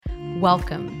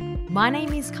Welcome. My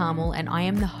name is Carmel and I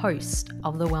am the host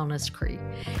of the Wellness Crew.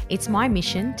 It's my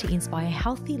mission to inspire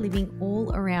healthy living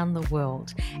all around the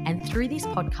world. And through this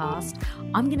podcast,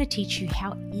 I'm going to teach you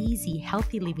how easy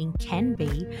healthy living can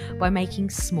be by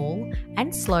making small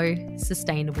and slow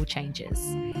sustainable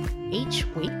changes. Each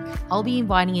week, I'll be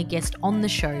inviting a guest on the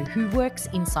show who works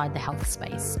inside the health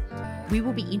space. We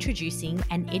will be introducing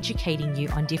and educating you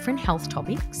on different health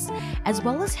topics, as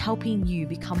well as helping you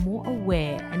become more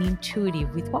aware and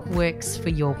intuitive with what works for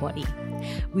your body.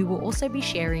 We will also be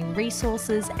sharing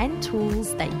resources and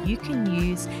tools that you can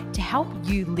use to help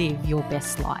you live your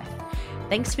best life.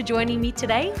 Thanks for joining me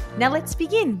today. Now let's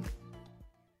begin.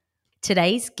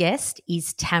 Today's guest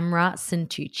is Tamra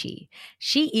Santucci.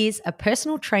 She is a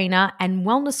personal trainer and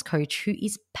wellness coach who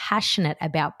is passionate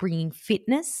about bringing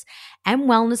fitness and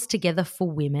wellness together for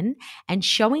women and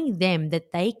showing them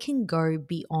that they can go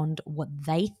beyond what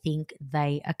they think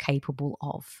they are capable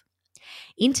of.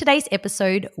 In today's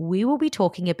episode, we will be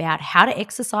talking about how to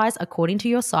exercise according to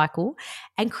your cycle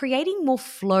and creating more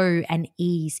flow and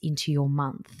ease into your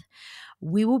month.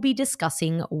 We will be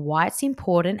discussing why it's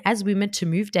important as women to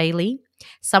move daily,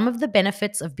 some of the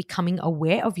benefits of becoming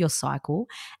aware of your cycle,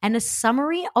 and a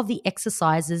summary of the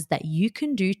exercises that you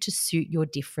can do to suit your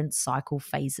different cycle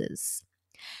phases.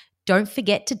 Don't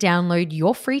forget to download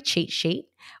your free cheat sheet,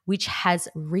 which has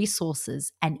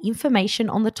resources and information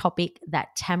on the topic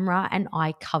that Tamra and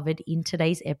I covered in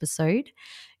today's episode.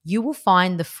 You will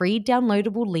find the free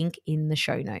downloadable link in the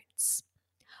show notes.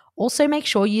 Also, make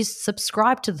sure you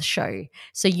subscribe to the show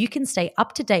so you can stay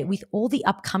up to date with all the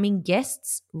upcoming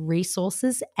guests,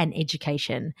 resources, and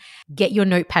education. Get your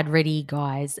notepad ready,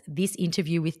 guys. This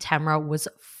interview with Tamra was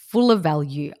full of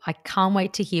value. I can't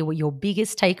wait to hear what your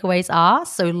biggest takeaways are,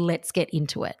 so let's get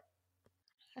into it.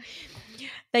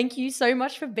 Thank you so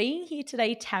much for being here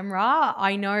today, Tamra.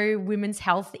 I know women's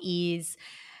health is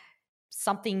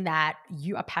something that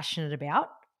you are passionate about.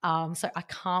 So I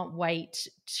can't wait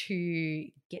to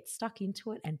get stuck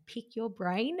into it and pick your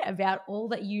brain about all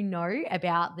that you know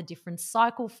about the different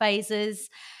cycle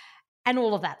phases and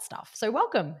all of that stuff. So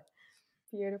welcome.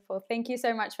 Beautiful. Thank you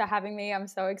so much for having me. I'm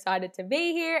so excited to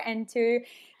be here and to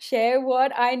share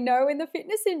what I know in the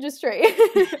fitness industry.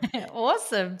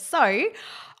 Awesome. So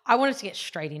I wanted to get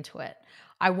straight into it.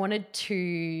 I wanted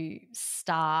to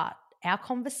start our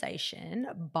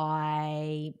conversation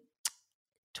by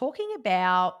talking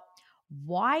about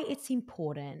why it's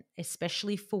important,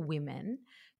 especially for women,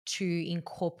 to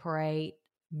incorporate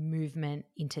movement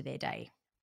into their day.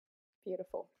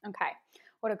 Beautiful. Okay.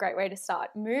 What a great way to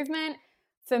start. Movement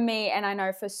for me, and I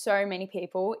know for so many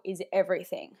people, is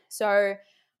everything. So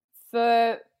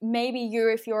for maybe you,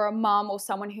 if you're a mom or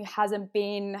someone who hasn't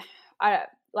been,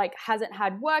 hasn't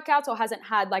had workouts or hasn't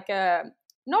had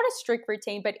not a strict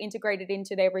routine, but integrated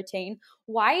into their routine,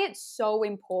 why it's so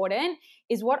important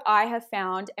is what I have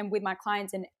found, and with my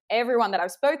clients and everyone that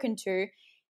I've spoken to,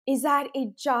 is that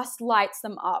it just lights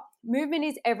them up. Movement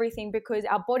is everything because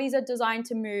our bodies are designed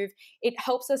to move. It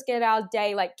helps us get our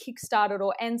day kick-started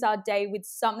or ends our day with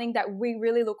something that we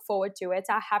really look forward to. It's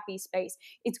our happy space.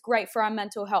 It's great for our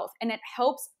mental health, and it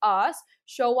helps us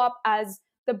show up as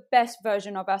the best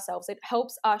version of ourselves. It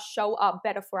helps us show up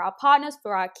better for our partners,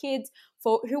 for our kids,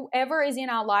 for whoever is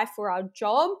in our life, for our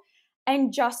job,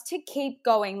 and just to keep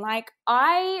going.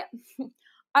 I'm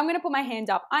going to put my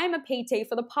hand up. I am a PT.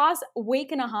 For the past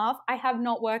week and a half, I have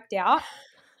not worked out.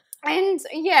 And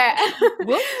yeah,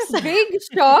 Whoops. Big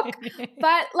shock.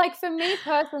 But for me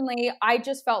personally, I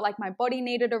just felt like my body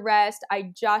needed a rest.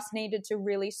 I just needed to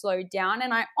really slow down.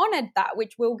 And I honored that,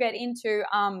 which we'll get into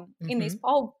in this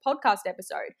whole podcast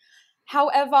episode.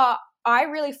 However, I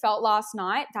really felt last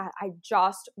night that I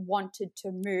just wanted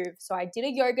to move. So I did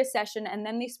a yoga session, and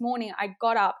then this morning I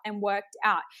got up and worked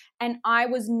out, and I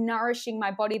was nourishing my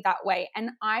body that way.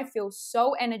 And I feel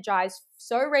so energized,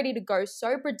 so ready to go,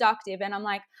 so productive. And I'm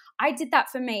like, I did that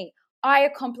for me. I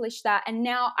accomplished that, and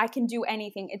now I can do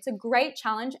anything. It's a great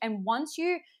challenge. And once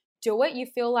you do it, you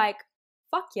feel like,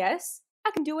 fuck yes, I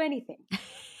can do anything.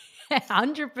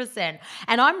 100%.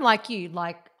 And I'm like you,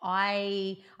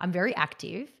 I'm very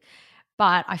active,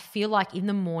 but I feel like in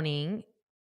the morning,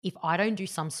 if I don't do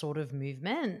some sort of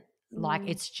movement,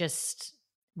 it's just,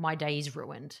 my day is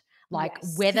ruined.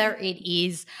 Yes. Whether it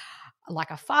is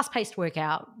a fast-paced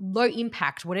workout, low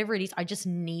impact, whatever it is, I just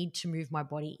need to move my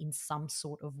body in some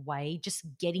sort of way, just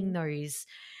getting those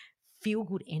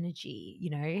feel-good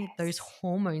energy, those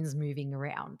hormones moving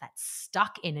around, that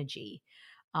stuck energy.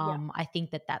 I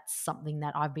think that that's something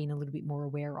that I've been a little bit more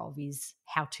aware of, is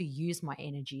how to use my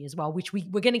energy as well, which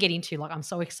we're going to get into. I'm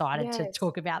so excited to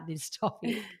talk about this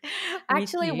topic. with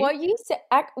actually, you.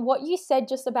 what you said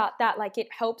just about that, like it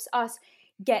helps us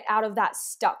get out of that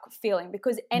stuck feeling,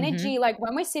 because Mm-hmm. energy, like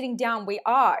when we're sitting down,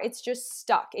 it's just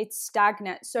stuck, it's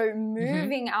stagnant. So Mm-hmm.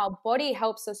 moving our body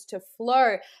helps us to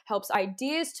flow, helps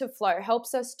ideas to flow,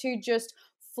 helps us to just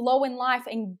flow in life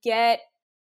and get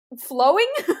flowing,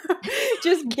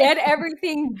 just get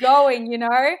everything going,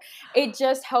 it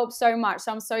just helps so much.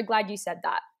 So I'm so glad you said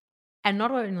that. And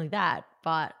not only that,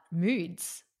 but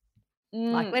moods.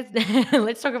 Like Mm, let's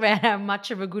let's talk about how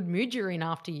much of a good mood you're in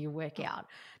after you work out.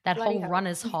 That bloody whole hell.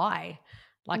 runner's high.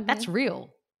 Like Hmm. that's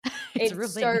real. It's a real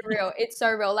It's so thing. real. It's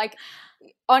so real. Like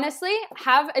honestly,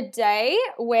 have a day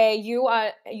where you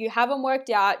haven't worked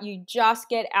out, you just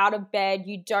get out of bed,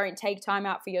 you don't take time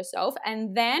out for yourself,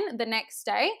 and then the next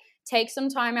day take some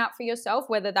time out for yourself,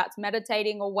 whether that's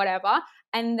meditating or whatever,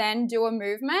 and then do a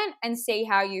movement and see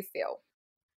how you feel.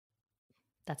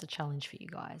 That's a challenge for you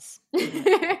guys. Do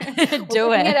it. We're Do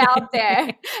putting it out it.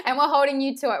 there and we're holding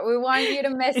you to it. We want you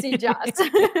to message us.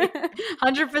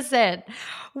 100%.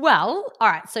 Well, all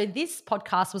right. So this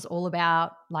podcast was all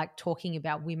about like talking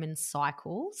about women's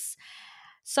cycles.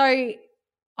 So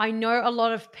I know a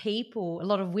lot of people, a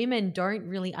lot of women don't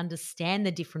really understand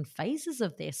the different phases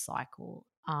of their cycle.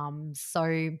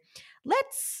 So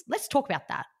let's talk about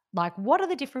that. Like, what are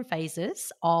the different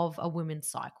phases of a women's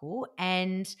cycle,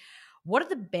 and what are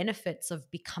the benefits of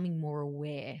becoming more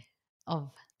aware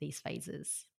of these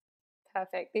phases?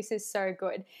 Perfect. This is so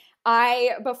good.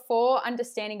 I before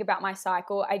understanding about my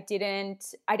cycle, I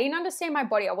didn't understand my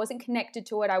body. I wasn't connected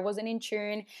to it. I wasn't in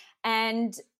tune.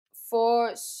 And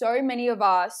for so many of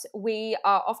us, we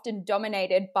are often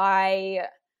dominated by,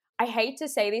 I hate to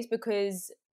say this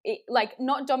because like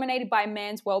not dominated by a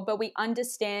man's world, but we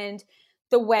understand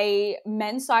the way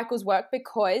men's cycles work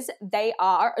because they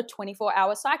are a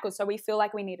 24-hour cycle. So we feel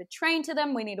like we need to train to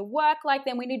them, we need to work like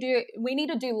them, we need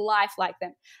to do life like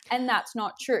them. And that's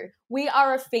not true. We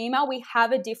are a female, we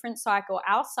have a different cycle.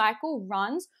 Our cycle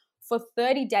runs for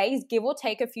 30 days, give or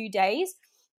take a few days.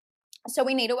 So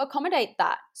we need to accommodate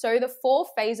that. So the 4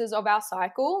 phases of our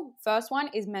cycle, first one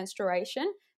is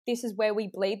menstruation. This is where we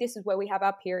bleed, this is where we have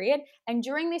our period. And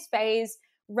during this phase,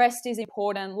 rest is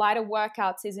important, lighter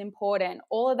workouts is important,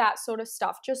 all of that sort of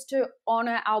stuff, just to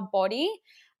honor our body.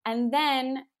 And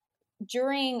then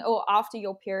during or after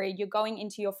your period, you're going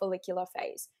into your follicular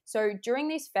phase. So during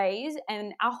this phase,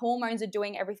 and our hormones are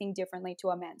doing everything differently to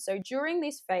a man. So during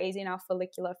this phase, in our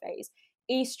follicular phase,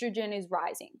 estrogen is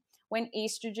rising. When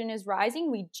estrogen is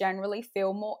rising, we generally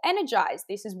feel more energized.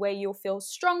 This is where you'll feel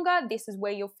stronger. This is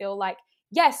where you'll feel like,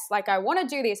 yes, like I want to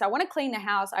do this. I want to clean the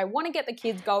house. I want to get the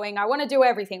kids going. I want to do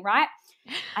everything, right?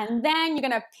 And then you're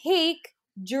going to peak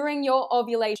during your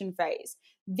ovulation phase.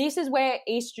 This is where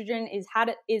estrogen is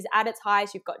at its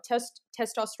highest. You've got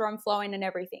testosterone flowing and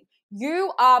everything.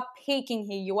 You are peaking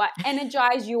here. You are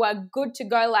energized. You are good to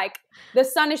go. Like the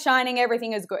sun is shining.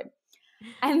 Everything is good.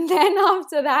 And then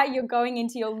after that, you're going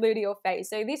into your luteal phase.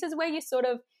 So this is where you sort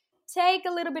of take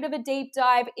a little bit of a deep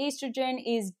dive. Estrogen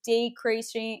is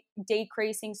decreasing.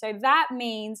 So that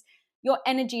means your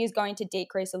energy is going to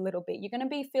decrease a little bit. You're going to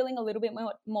be feeling a little bit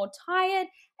more tired,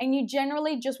 and you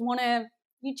generally just want to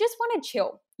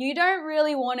chill. You don't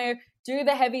really want to do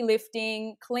the heavy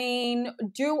lifting, clean,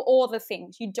 do all the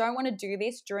things. You don't want to do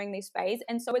this during this phase.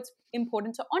 And so it's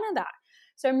important to honor that.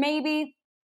 So maybe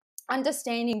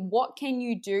understanding what can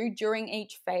you do during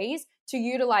each phase to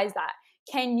utilize that.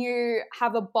 Can you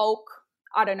have a bulk,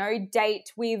 I don't know,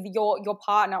 date with your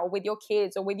partner or with your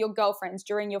kids or with your girlfriends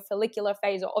during your follicular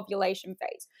phase or ovulation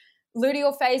phase?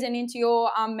 Luteal phase and into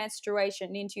your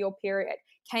menstruation, into your period.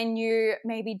 Can you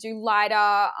maybe do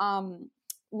lighter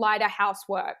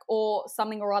housework or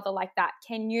something or other like that?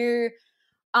 Can you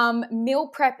meal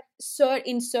prep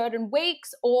in certain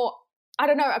weeks, or I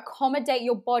don't know, accommodate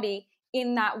your body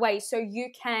in that way so you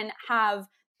can have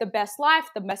the best life,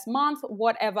 the best month,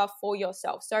 whatever for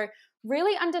yourself. So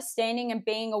really understanding and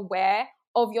being aware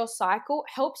of your cycle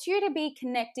helps you to be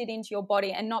connected into your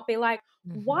body and not be like,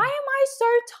 why am I so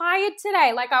tired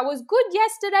today? Like I was good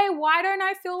yesterday. Why don't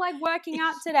I feel like working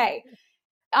out today?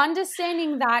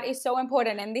 Understanding that is so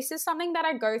important. And this is something that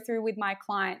I go through with my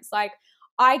clients. Like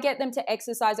I get them to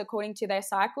exercise according to their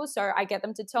cycle. So I get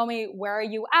them to tell me, where are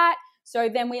you at? So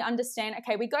then we understand,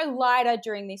 okay, we go lighter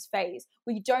during this phase.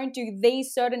 We don't do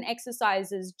these certain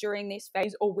exercises during this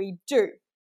phase, or we do.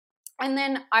 And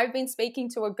then I've been speaking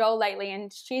to a girl lately,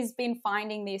 and she's been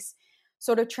finding this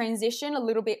sort of transition a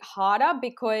little bit harder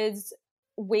because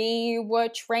we were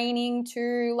training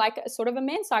to like a sort of a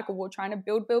man cycle. We're trying to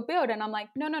build. And I'm like,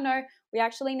 no, we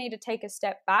actually need to take a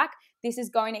step back. This is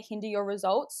going to hinder your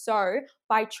results. So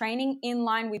by training in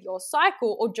line with your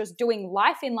cycle, or just doing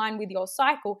life in line with your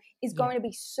cycle, is going to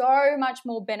be so much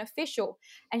more beneficial.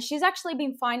 And she's actually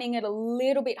been finding it a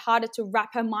little bit harder to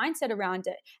wrap her mindset around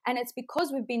it. And it's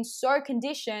because we've been so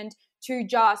conditioned to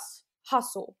just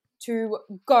hustle, to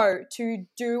go, to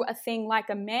do a thing like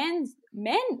men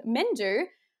do,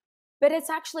 but it's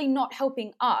actually not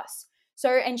helping us. So,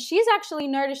 and she's actually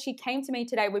noticed, she came to me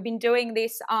today. We've been doing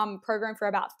this program for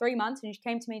about 3 months, and she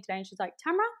came to me today and she's like,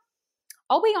 Tamra,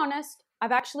 I'll be honest,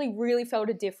 I've actually really felt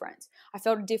a difference. I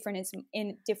felt a difference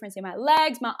in my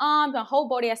legs, my arms, my whole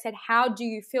body. I said, how do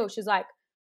you feel? She's like,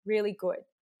 really good.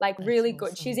 Like, that's really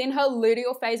good. Awesome. She's in her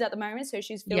luteal phase at the moment, so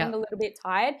she's feeling a little bit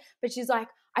tired, but she's like,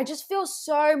 I just feel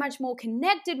so much more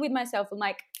connected with myself. I'm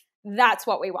like, that's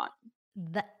what we want.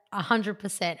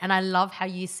 100%. And I love how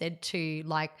you said to,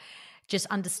 like, just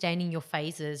understanding your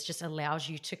phases just allows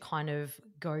you to kind of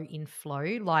go in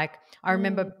flow. Like, I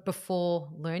remember before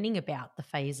learning about the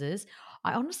phases,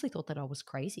 I honestly thought that I was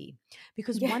crazy,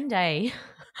 because one day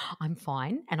I'm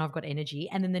fine and I've got energy,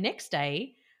 and then the next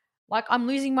day, like, I'm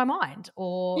losing my mind,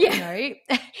 or, you know,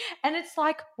 and it's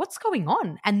like, what's going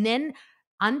on? And then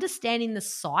understanding the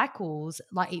cycles,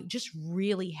 like, it just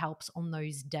really helps on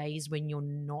those days when you're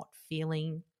not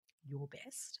feeling your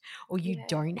best, or you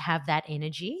don't have that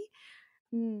energy.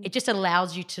 It just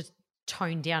allows you to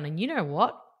tone down. And you know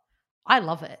what? I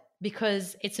love it,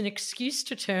 because it's an excuse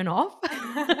to turn off.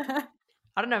 I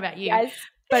don't know about you,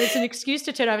 but it's an excuse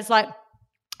to turn off. It's like,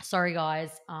 sorry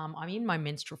guys, I'm in my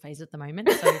menstrual phase at the moment,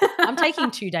 so I'm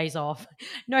taking 2 days off.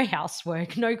 No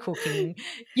housework, no cooking.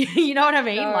 You know what I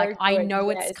mean? So like, I know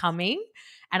it's coming,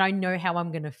 and I know how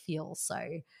I'm going to feel. So,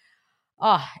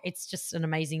 it's just an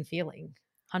amazing feeling.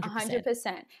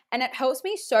 100%. And it helps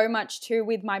me so much too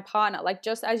with my partner. Like,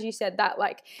 just as you said that,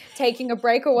 like taking a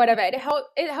break or whatever, it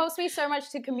helps me so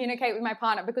much to communicate with my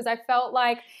partner, because I felt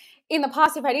like in the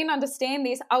past, if I didn't understand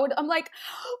this, I'm like,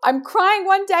 I'm crying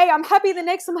one day, I'm happy the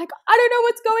next. I'm like, I don't know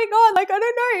what's going on. Like, I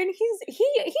don't know. And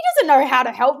he doesn't know how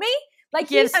to help me. Like,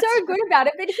 he's so good about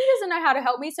it, but he doesn't know how to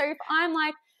help me. So if I'm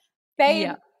like,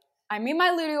 babe, I'm in my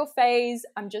luteal phase,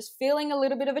 I'm just feeling a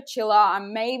little bit of a chiller,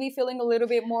 I'm maybe feeling a little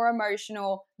bit more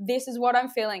emotional, this is what I'm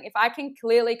feeling. If I can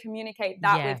clearly communicate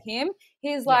that with him,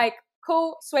 he's like,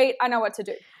 cool, sweet, I know what to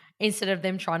do. Instead of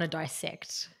them trying to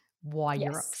dissect why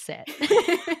you're upset.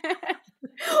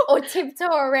 Or tiptoe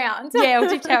around. Or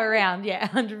tiptoe around.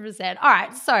 100%. All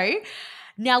right, so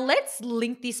now let's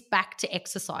link this back to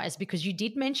exercise, because you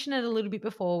did mention it a little bit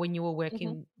before when you were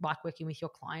working with your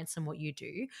clients and what you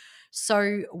do.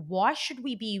 So why should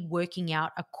we be working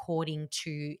out according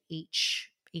to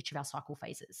each of our cycle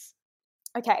phases?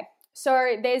 Okay.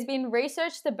 So there's been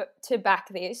research to back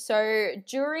this. So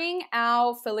during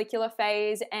our follicular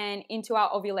phase and into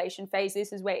our ovulation phase,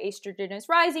 this is where estrogen is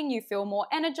rising, you feel more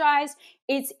energized.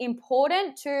 It's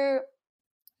important to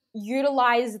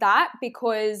utilize that,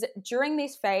 because during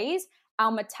this phase,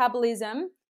 our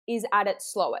metabolism is at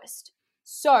its slowest.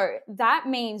 So that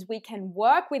means we can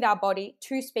work with our body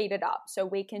to speed it up. So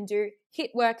we can do HIIT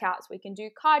workouts, we can do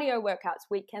cardio workouts,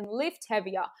 we can lift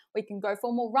heavier, we can go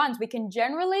for more runs, we can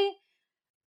generally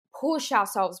push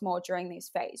ourselves more during this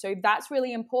phase. So that's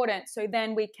really important. So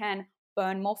then we can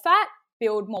burn more fat,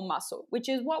 build more muscle, which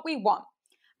is what we want.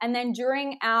 And then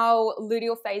during our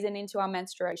luteal phase and into our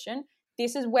menstruation,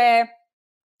 this is where,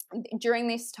 during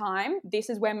this time, this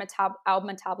is where our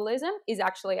metabolism is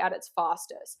actually at its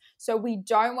fastest. So we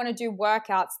don't want to do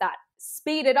workouts that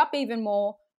speed it up even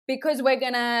more, because we're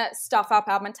going to stuff up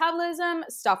our metabolism,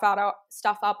 stuff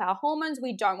up our hormones.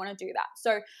 We don't want to do that.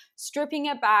 So stripping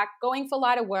it back, going for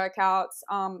lighter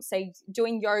workouts, say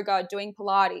doing yoga, doing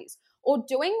Pilates, or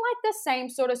doing like the same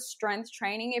sort of strength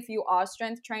training if you are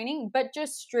strength training, but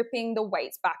just stripping the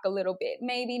weights back a little bit,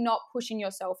 maybe not pushing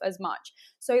yourself as much.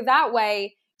 So that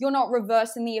way you're not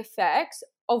reversing the effects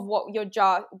of what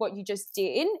you just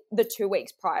did the 2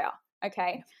 weeks prior.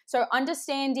 Okay. So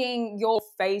understanding your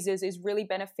phases is really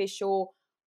beneficial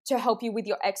to help you with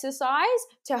your exercise,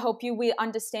 to help you with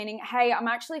understanding, hey, I'm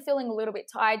actually feeling a little bit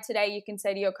tired today. You can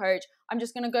say to your coach, I'm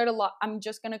just going to go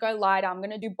lighter. I'm going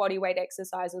to do body weight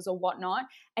exercises or whatnot.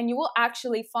 And you will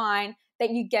actually find that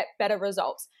you get better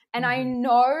results. And I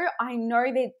know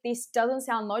that this doesn't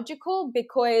sound logical,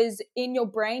 because in your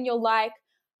brain, you're like,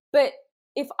 but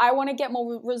if I want to get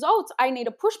more results, I need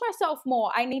to push myself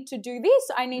more. I need to do this.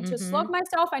 I need to slog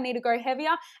myself. I need to go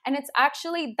heavier. And it's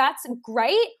actually, that's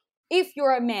great, if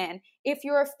you're a man. If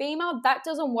you're a female, that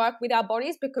doesn't work with our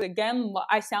bodies because, again,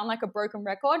 I sound like a broken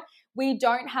record. We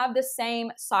don't have the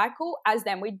same cycle as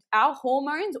them. Our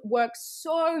hormones work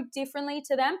so differently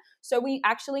to them. So we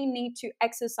actually need to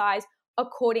exercise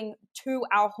according to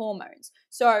our hormones.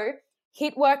 So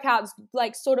HIIT workouts,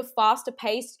 like sort of faster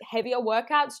paced, heavier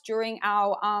workouts during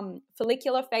our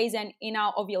follicular phase and in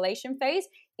our ovulation phase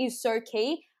is so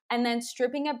key. And then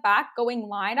stripping it back, going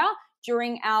lighter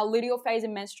during our luteal phase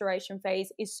and menstruation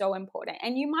phase is so important.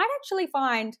 And you might actually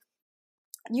find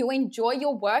you enjoy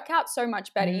your workout so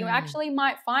much better. You actually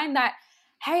might find that,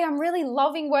 hey, I'm really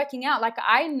loving working out. Like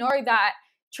I know that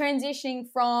transitioning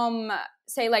from,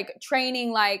 say, like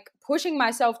training, like pushing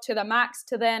myself to the max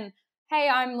to then, hey,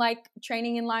 I'm like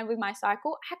training in line with my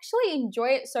cycle, I actually enjoy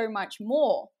it so much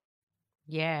more.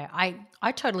 Yeah,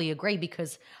 I totally agree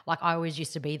because like I always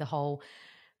used to be the whole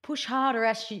push hard or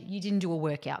else you didn't do a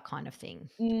workout kind of thing.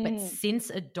 But Mm, since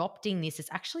adopting this,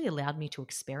 it's actually allowed me to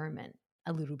experiment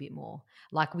a little bit more,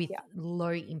 like with yeah.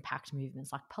 low impact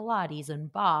movements like Pilates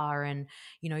and bar and,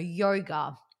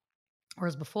 yoga.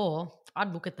 Whereas before,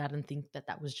 I'd look at that and think that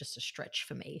that was just a stretch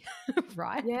for me,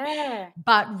 right? Yeah.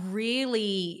 But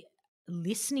really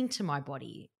listening to my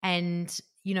body and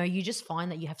you just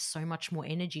find that you have so much more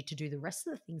energy to do the rest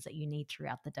of the things that you need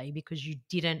throughout the day because you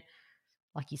didn't,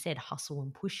 like you said, hustle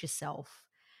and push yourself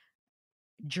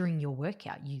during your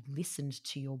workout. You listened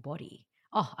to your body.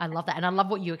 Oh, I love that. And I love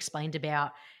what you explained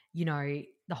about, the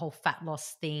whole fat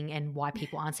loss thing and why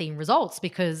people aren't seeing results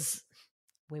because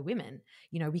we're women.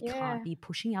 We Yeah. can't be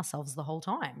pushing ourselves the whole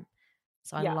time.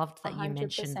 So I Yeah. loved that you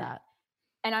mentioned 100%. that.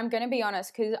 And I'm going to be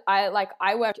honest, because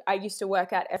I used to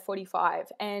work at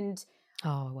F45, and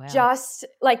Oh, wow. just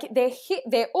like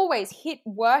they're always HIIT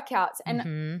workouts. And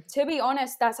Mhm. to be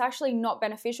honest, that's actually not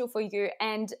beneficial for you.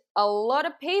 And a lot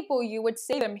of people, you would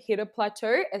see them hit a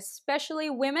plateau,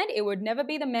 especially women. It would never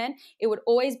be the men. It would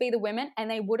always be the women, and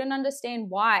they wouldn't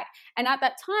understand why. And at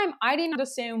that time, I didn't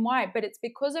understand why, but it's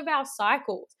because of our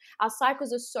cycles. Our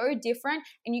cycles are so different,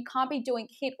 and you can't be doing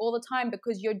HIIT all the time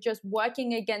because you're just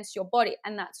working against your body,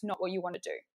 and that's not what you want to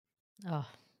do. Oh,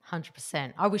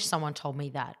 100%. I wish someone told me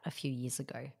that a few years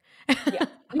ago. Yeah.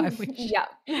 I wish. Yeah.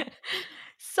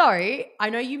 So, I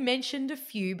know you mentioned a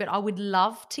few, but I would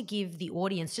love to give the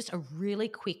audience just a really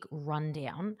quick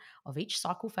rundown of each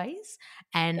cycle phase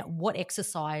and Yeah. what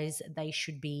exercise they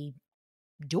should be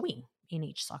doing in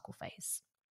each cycle phase.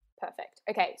 Perfect.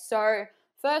 Okay, so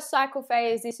first cycle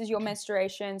phase, this is your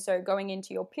menstruation. So going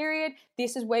into your period,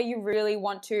 this is where you really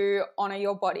want to honor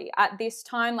your body. At this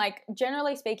time, like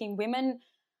generally speaking, women,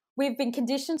 we've been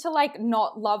conditioned to like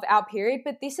not love our period,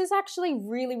 but this is actually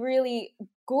really, really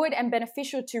good and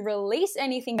beneficial to release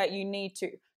anything that you need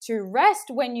to rest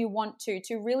when you want to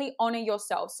really honor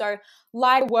yourself. So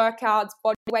light workouts,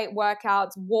 body weight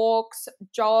workouts, walks,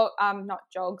 not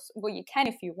jogs. Well, you can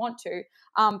if you want to.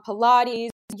 Pilates,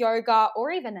 yoga,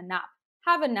 or even a nap.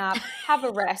 Have a nap, have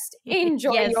a rest,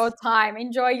 enjoy Yes. your time,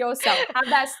 enjoy yourself, have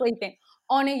that sleeping,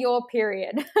 honor your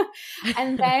period.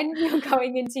 And then you're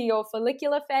going into your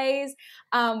follicular phase,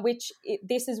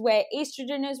 this is where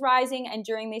estrogen is rising. And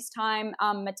during this time,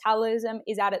 metabolism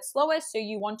is at its lowest. So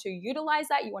you want to utilize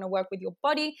that. You want to work with your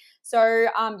body. So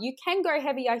you can go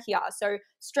heavier here. So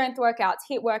strength workouts,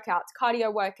 HIIT workouts,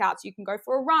 cardio workouts. You can go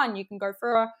for a run. You can go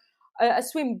for a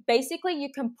swim. Basically, you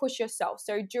can push yourself.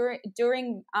 So during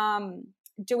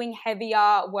doing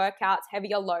heavier workouts,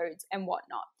 heavier loads and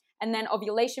whatnot. And then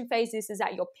ovulation phase, this is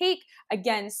at your peak.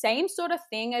 Again, same sort of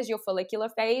thing as your follicular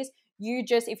phase.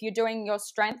 If you're doing your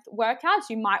strength workouts,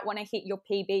 you might want to hit your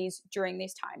PBs during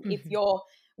this time. If Mhm. you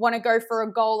want to go for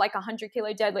a goal like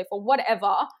 100-kilo deadlift or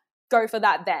whatever, go for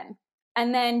that then.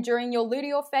 And then during your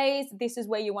luteal phase, this is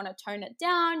where you want to tone it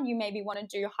down. You maybe want to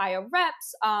do higher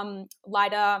reps,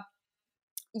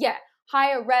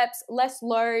 higher reps, less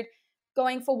load,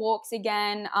 going for walks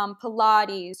again,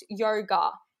 Pilates,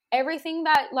 yoga, everything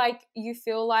that like you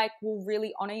feel like will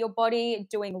really honor your body,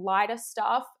 doing lighter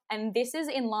stuff. And this is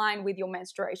in line with your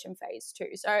menstruation phase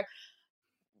too. So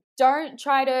don't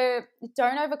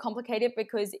overcomplicate it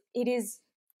because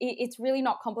it's really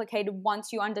not complicated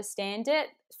once you understand it.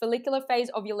 Follicular phase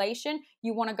ovulation,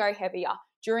 you want to go heavier.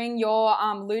 During your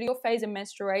luteal phase of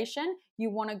menstruation, you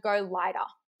want to go lighter.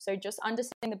 So just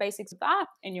understanding the basics of that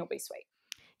and you'll be sweet.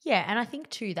 Yeah, and I think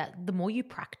too that the more you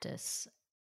practice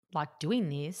like doing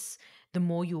this, the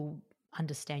more you'll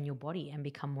understand your body and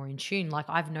become more in tune. Like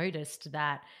I've noticed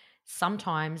that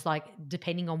sometimes, like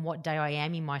depending on what day I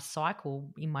am in my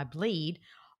cycle, in my bleed,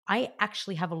 I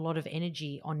actually have a lot of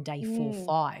energy on day four, Mm,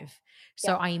 5.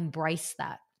 So yeah. I embrace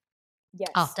that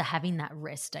Yes. after having that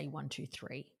rest day 1, 2,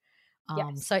 3.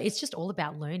 Yes. So it's just all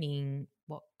about learning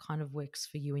what kind of works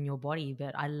for you and your body.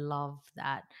 But I love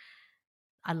that.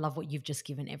 I love what you've just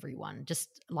given everyone,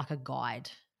 just like a guide.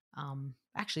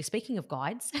 Actually, speaking of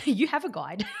guides, you have a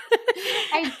guide.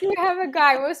 I do have a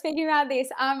guide. We were speaking about this.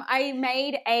 I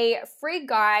made a free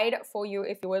guide for you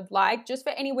if you would like, just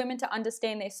for any women to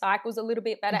understand their cycles a little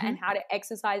bit better and how to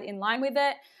exercise in line with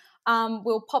it.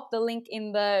 We'll pop the link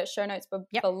in the show notes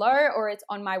below, or it's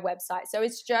on my website. So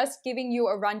it's just giving you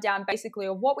a rundown basically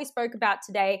of what we spoke about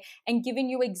today and giving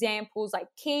you examples, like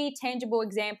key tangible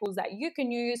examples that you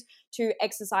can use to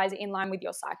exercise in line with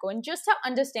your cycle and just to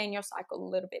understand your cycle a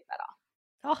little bit better.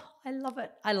 Oh, I love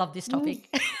it. I love this topic.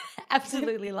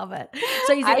 Absolutely love it.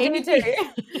 So is there I do anything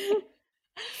too.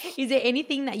 is there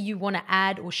anything that you want to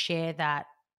add or share that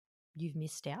you've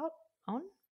missed out on?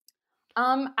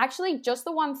 Actually, just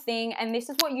the one thing, and this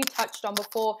is what you touched on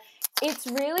before. It's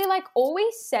really like all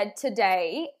we said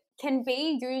today can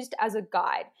be used as a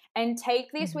guide, and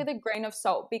take this with a grain of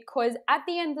salt, because at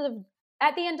the end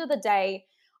of the day,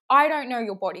 I don't know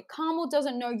your body. Carmel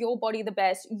doesn't know your body the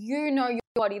best. You know your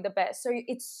body the best. So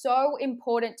it's so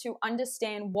important to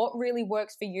understand what really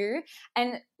works for you.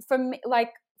 And for me,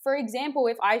 like, for example,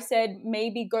 if I said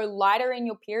maybe go lighter in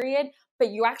your period, but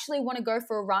you actually want to go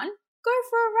for a run, go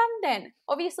for a run then.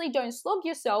 Obviously, don't slog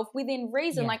yourself within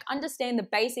reason. Yeah. Like, understand the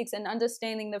basics and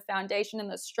understanding the foundation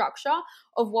and the structure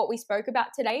of what we spoke about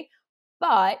today.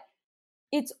 But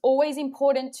it's always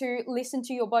important to listen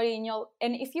to your body,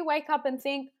 and if you wake up and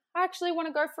think, I actually want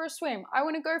to go for a swim, I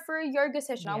want to go for a yoga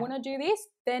session, I want to do this,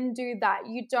 then do that.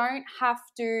 You don't have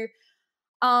to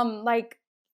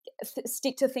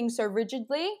stick to things so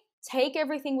rigidly. Take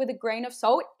everything with a grain of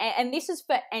salt, and this is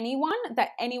for anyone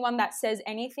that says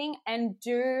anything, and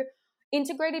do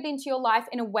integrate it into your life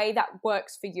in a way that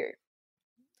works for you.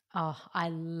 Oh, I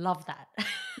love that.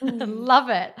 Love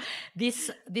it.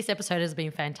 This episode has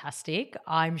been fantastic.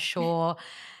 I'm sure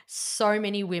so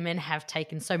many women have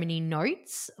taken so many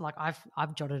notes. Like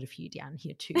I've jotted a few down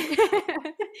here too.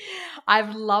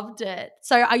 I've loved it.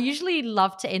 So I usually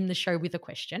love to end the show with a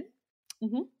question.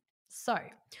 So,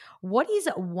 what is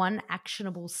one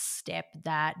actionable step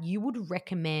that you would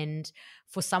recommend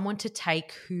for someone to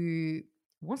take who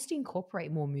wants to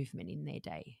incorporate more movement in their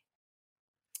day?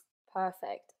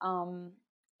 Perfect.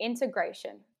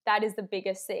 Integration. That is the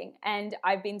biggest thing. And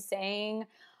I've been saying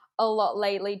a lot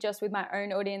lately, just with my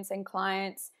own audience and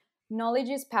clients, knowledge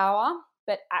is power,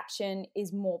 but action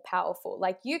is more powerful.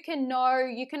 Like, you can know,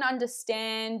 you can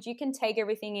understand, you can take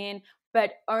everything in,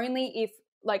 but only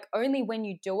when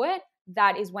you do it,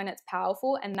 that is when it's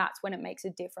powerful, and that's when it makes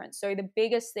a difference. So the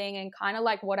biggest thing, and kind of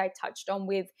like what I touched on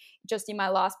with just in my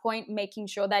last point, making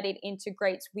sure that it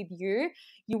integrates with you.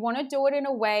 You want to do it in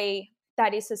a way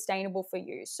that is sustainable for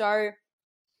you. So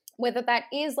whether that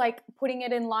is like putting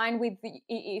it in line with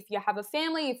if you have a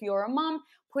family, if you're a mom,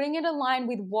 putting it in line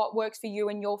with what works for you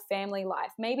and your family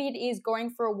life. Maybe it is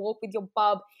going for a walk with your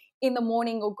bub in the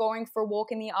morning, or going for a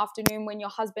walk in the afternoon when your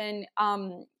husband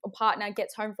or partner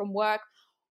gets home from work.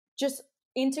 Just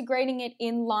integrating it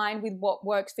in line with what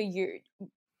works for you.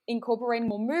 Incorporating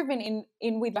more movement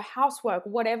in with your housework,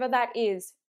 whatever that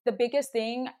is. The biggest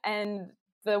thing, and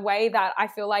the way that I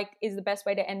feel like is the best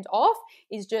way to end off,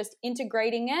 is just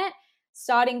integrating it,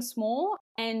 starting small,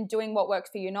 and doing what works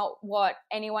for you, not what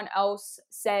anyone else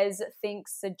says,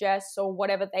 thinks, suggests, or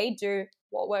whatever they do.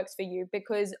 What works for you,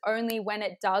 because only when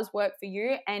it does work for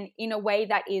you, and in a way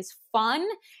that is fun,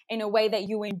 in a way that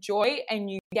you enjoy, and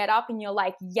you get up and you're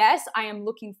like, yes, I am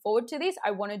looking forward to this,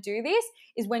 I want to do this,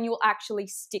 is when you'll actually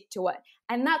stick to it.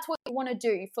 And that's what you want to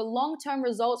do for long-term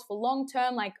results, for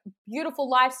long-term, like, beautiful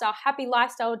lifestyle, happy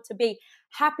lifestyle, to be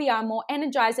happier, more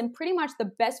energized, and pretty much the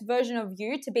best version of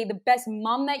you, to be the best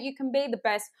mom that you can be, the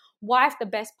best wife, the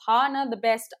best partner, the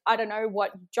best, I don't know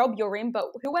what job you're in, but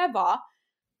whoever.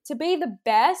 To be the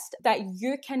best that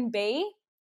you can be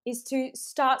is to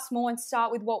start small and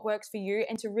start with what works for you,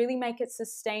 and to really make it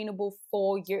sustainable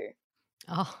for you.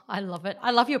 Oh, I love it. I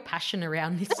love your passion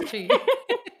around this too.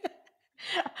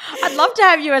 I'd love to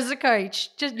have you as a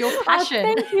coach, just your passion.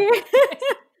 Oh, thank you.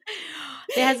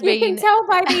 There has You been... can tell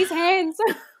by these hands.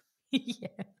 Yeah.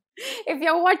 If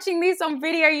you're watching this on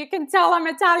video, you can tell I'm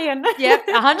Italian. Yep,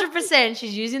 100%.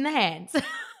 She's using the hands.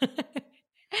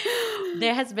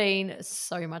 There has been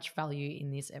so much value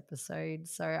in this episode.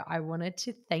 So I wanted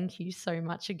to thank you so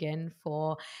much again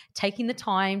for taking the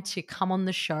time to come on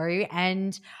the show.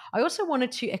 And I also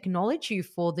wanted to acknowledge you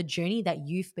for the journey that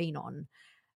you've been on.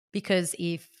 Because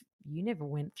if you never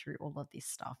went through all of this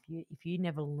stuff, if you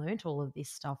never learned all of this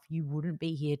stuff, you wouldn't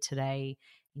be here today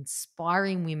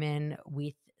inspiring women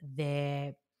with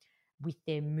their with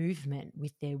their movement,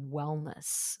 with their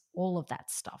wellness, all of that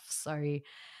stuff. So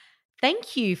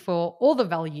thank you for all the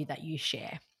value that you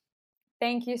share.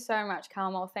 Thank you so much,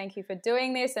 Carmel. Thank you for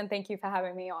doing this, and thank you for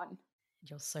having me on.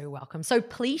 You're so welcome. So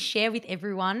please share with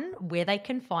everyone where they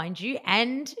can find you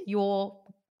and your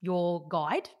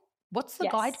guide. What's the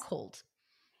guide called?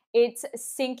 It's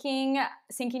syncing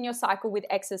your cycle with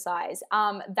exercise.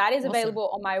 That is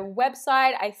available on my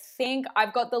website. I think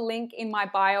I've got the link in my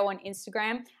bio on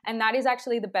Instagram, and that is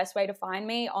actually the best way to find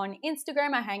me on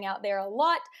Instagram. I hang out there a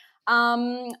lot.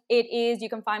 You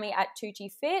can find me at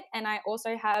Tucci Fit, and I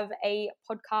also have a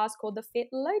podcast called The Fit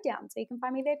Lowdown, so you can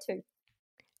find me there too.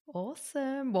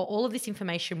 Awesome. Well, all of this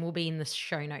information will be in the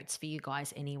show notes for you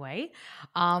guys anyway.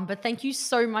 But thank you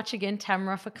so much again,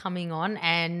 Tamra, for coming on,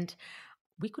 and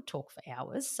we could talk for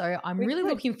hours. So I'm really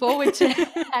looking forward to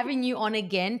having you on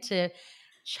again to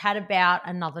chat about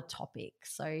another topic.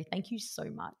 So thank you so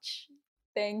much.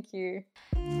 Thank you.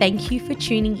 Thank you for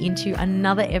tuning into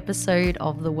another episode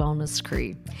of The Wellness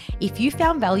Crew. If you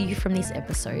found value from this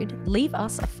episode, leave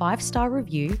us a 5-star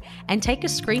review and take a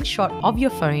screenshot of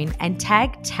your phone and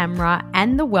tag Tamra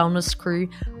and The Wellness Crew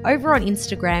over on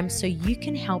Instagram so you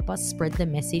can help us spread the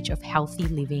message of healthy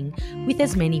living with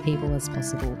as many people as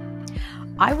possible.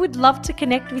 I would love to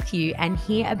connect with you and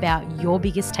hear about your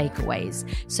biggest takeaways.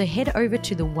 So head over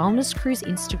to the Wellness Crew's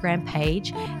Instagram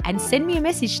page and send me a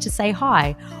message to say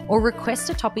hi or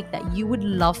request a topic that you would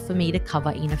love for me to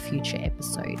cover in a future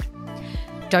episode.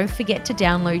 Don't forget to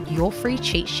download your free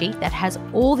cheat sheet that has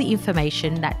all the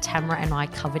information that Tamra and I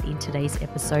covered in today's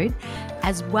episode,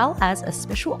 as well as a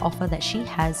special offer that she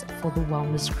has for the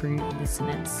Wellness Crew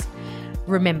listeners.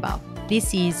 Remember,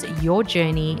 this is your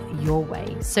journey, your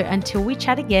way. So until we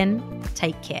chat again,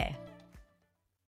 take care.